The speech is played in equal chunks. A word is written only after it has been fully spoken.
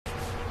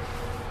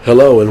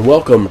Hello and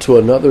welcome to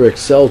another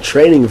Excel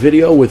training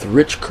video with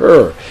Rich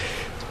Kerr.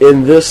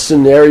 In this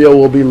scenario,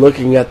 we'll be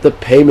looking at the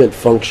payment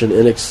function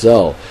in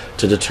Excel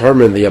to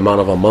determine the amount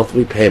of a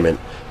monthly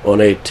payment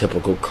on a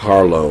typical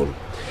car loan.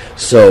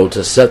 So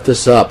to set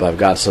this up, I've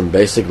got some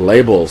basic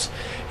labels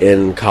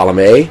in column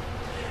A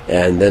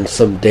and then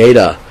some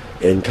data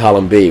in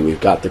column B.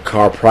 We've got the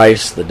car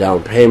price, the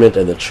down payment,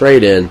 and the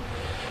trade-in.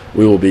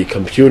 We will be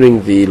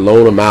computing the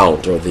loan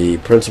amount or the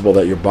principal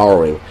that you're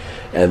borrowing.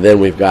 And then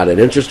we've got an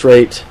interest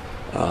rate,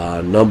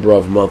 number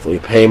of monthly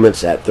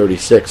payments at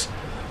 36,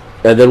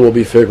 and then we'll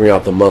be figuring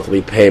out the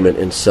monthly payment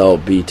in cell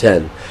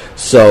B10.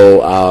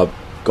 So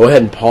go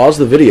ahead and pause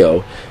the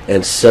video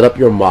and set up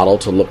your model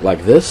to look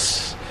like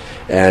this,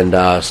 and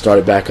start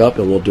it back up,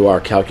 and we'll do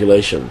our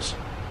calculations.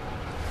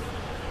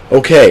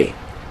 Okay,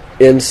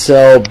 in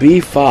cell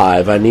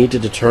B5, I need to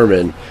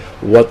determine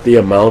what the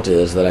amount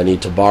is that I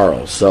need to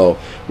borrow. So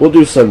we'll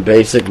do some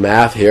basic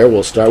math here.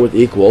 We'll start with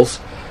equals.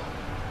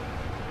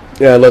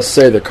 Yeah, let's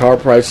say the car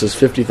price is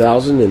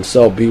 $50,000 in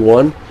cell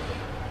B1.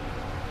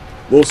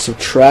 We'll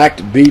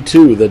subtract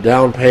B2, the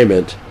down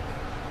payment,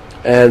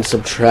 and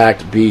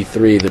subtract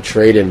B3, the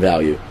trade-in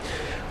value.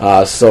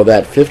 So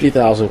that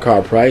 $50,000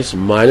 car price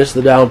minus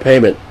the down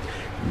payment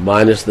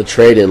minus the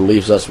trade-in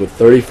leaves us with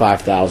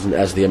 $35,000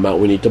 as the amount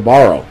we need to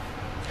borrow.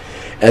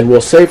 And we'll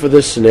say for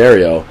this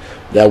scenario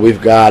that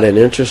we've got an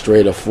interest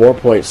rate of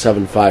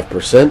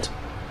 4.75%.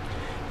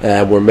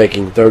 And we're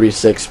making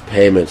 36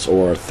 payments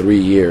or 3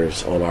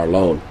 years on our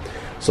loan.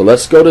 So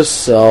let's go to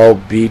cell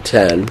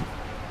B10,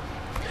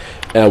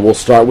 and we'll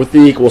start with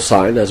the equal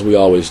sign, as we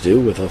always do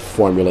with a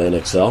formula in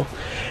Excel.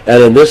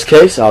 And in this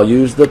case, I'll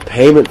use the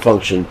payment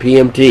function,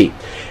 PMT.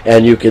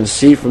 And you can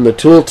see from the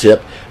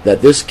tooltip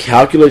that this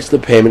calculates the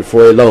payment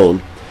for a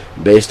loan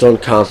based on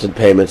constant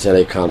payments and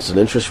a constant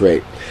interest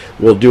rate.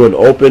 We'll do an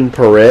open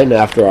paren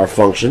after our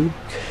function,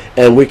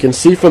 and we can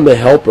see from the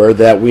helper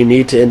that we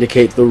need to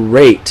indicate the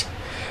rate.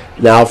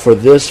 Now for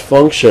this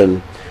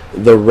function,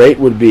 the rate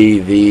would be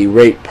the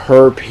rate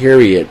per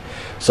period.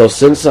 So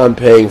since I'm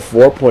paying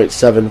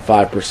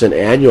 4.75%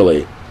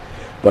 annually,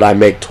 but I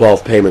make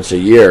 12 payments a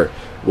year,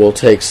 we'll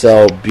take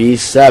cell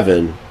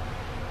B7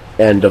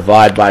 and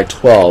divide by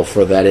 12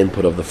 for that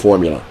input of the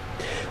formula.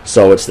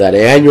 So it's that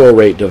annual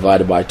rate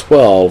divided by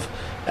 12,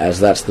 as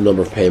that's the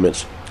number of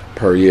payments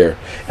per year.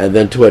 And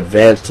then to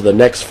advance to the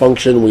next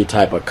function, we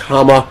type a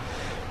comma,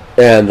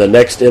 and the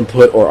next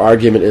input or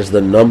argument is the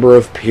number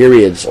of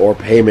periods or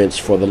payments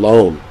for the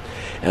loan.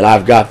 And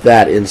I've got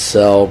that in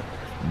cell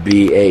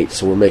B8,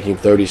 so we're making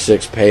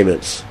 36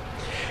 payments.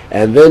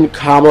 And then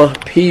comma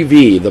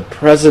PV, the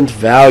present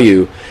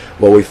value,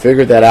 well, we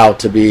figured that out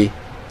to be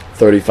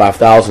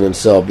 $35,000 in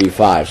cell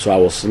B5. So I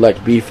will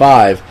select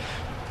B5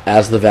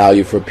 as the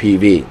value for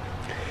PV.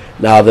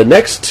 Now the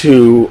next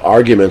two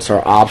arguments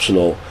are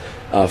optional.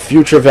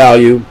 Future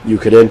value, you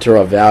could enter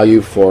a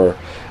value for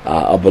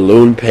a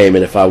balloon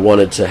payment. If I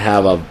wanted to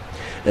have an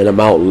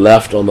amount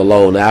left on the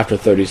loan after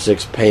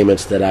 36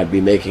 payments that I'd be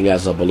making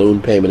as a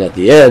balloon payment at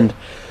the end,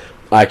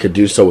 I could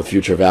do so with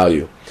future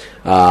value.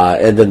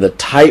 And then the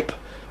type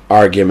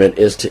argument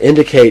is to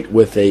indicate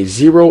with a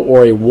 0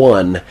 or a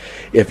 1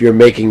 if you're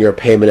making your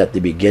payment at the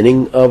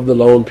beginning of the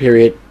loan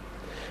period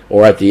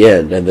or at the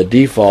end, and the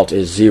default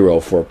is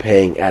 0 for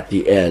paying at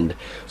the end.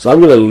 So I'm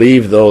going to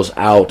leave those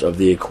out of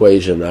the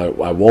equation.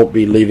 I won't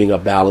be leaving a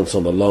balance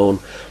on the loan,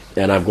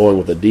 and I'm going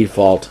with the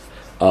default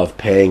of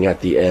paying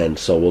at the end.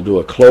 So we'll do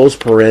a close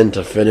paren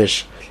to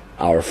finish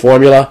our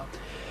formula,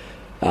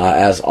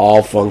 as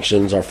all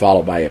functions are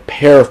followed by a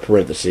pair of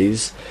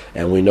parentheses,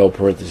 and we know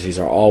parentheses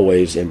are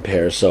always in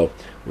pairs, so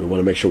we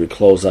want to make sure we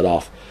close that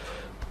off.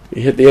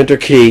 We hit the enter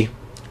key,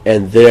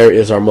 and there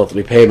is our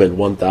monthly payment,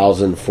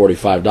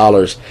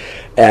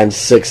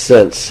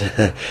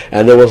 $1,045.06.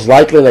 And there was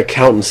likely an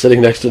accountant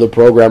sitting next to the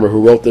programmer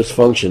who wrote this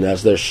function,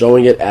 as they're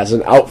showing it as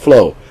an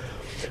outflow,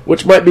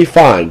 which might be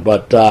fine,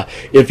 but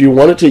if you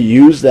wanted to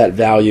use that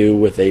value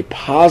with a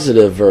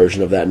positive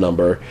version of that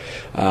number,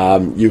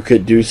 you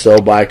could do so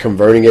by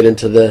converting it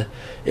into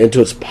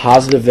its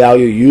positive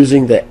value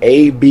using the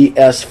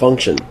ABS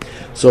function.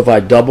 So if I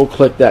double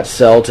click that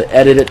cell to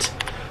edit it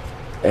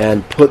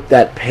and put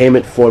that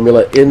payment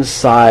formula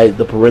inside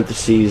the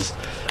parentheses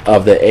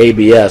of the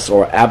ABS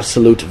or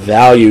absolute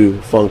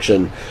value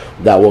function,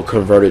 that will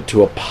convert it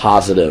to a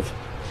positive.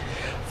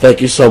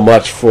 Thank you so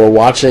much for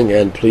watching,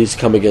 and please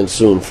come again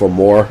soon for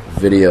more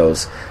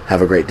videos.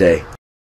 Have a great day.